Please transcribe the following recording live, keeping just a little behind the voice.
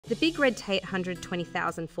The big red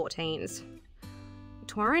T820014S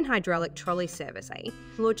Torin hydraulic trolley service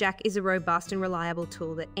floor jack is a robust and reliable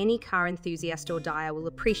tool that any car enthusiast or dyer will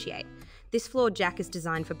appreciate. This floor jack is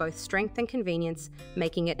designed for both strength and convenience,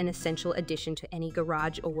 making it an essential addition to any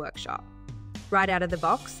garage or workshop. Right out of the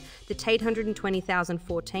box, the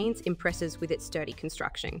T820014S impresses with its sturdy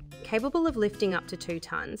construction. Capable of lifting up to 2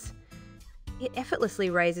 tonnes, it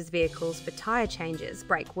effortlessly raises vehicles for tyre changes,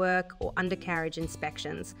 brake work, or undercarriage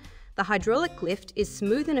inspections. The hydraulic lift is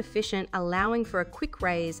smooth and efficient, allowing for a quick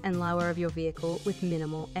raise and lower of your vehicle with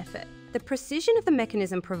minimal effort. The precision of the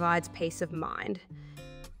mechanism provides peace of mind,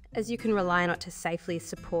 as you can rely on it to safely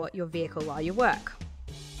support your vehicle while you work.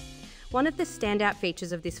 One of the standout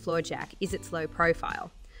features of this floor jack is its low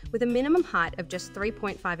profile. With a minimum height of just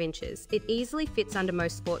 3.5 inches, it easily fits under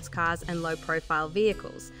most sports cars and low-profile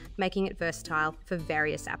vehicles, making it versatile for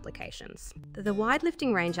various applications. The wide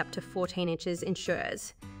lifting range up to 14 inches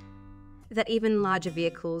ensures that even larger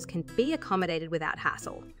vehicles can be accommodated without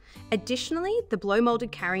hassle. Additionally, the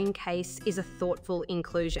blow-molded carrying case is a thoughtful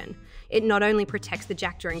inclusion. It not only protects the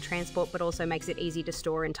jack during transport, but also makes it easy to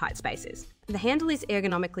store in tight spaces. The handle is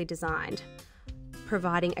ergonomically designed,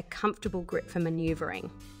 providing a comfortable grip for manoeuvring.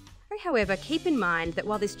 However, keep in mind that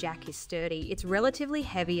while this jack is sturdy, it's relatively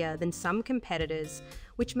heavier than some competitors,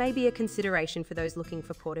 which may be a consideration for those looking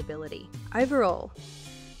for portability. Overall,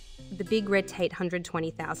 the big red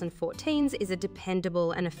T820014S is a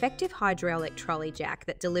dependable and effective hydraulic trolley jack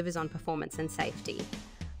that delivers on performance and safety.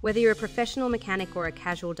 Whether you're a professional mechanic or a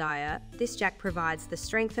casual dyer, this jack provides the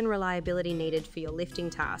strength and reliability needed for your lifting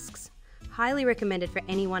tasks. Highly recommended for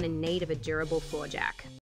anyone in need of a durable floor jack.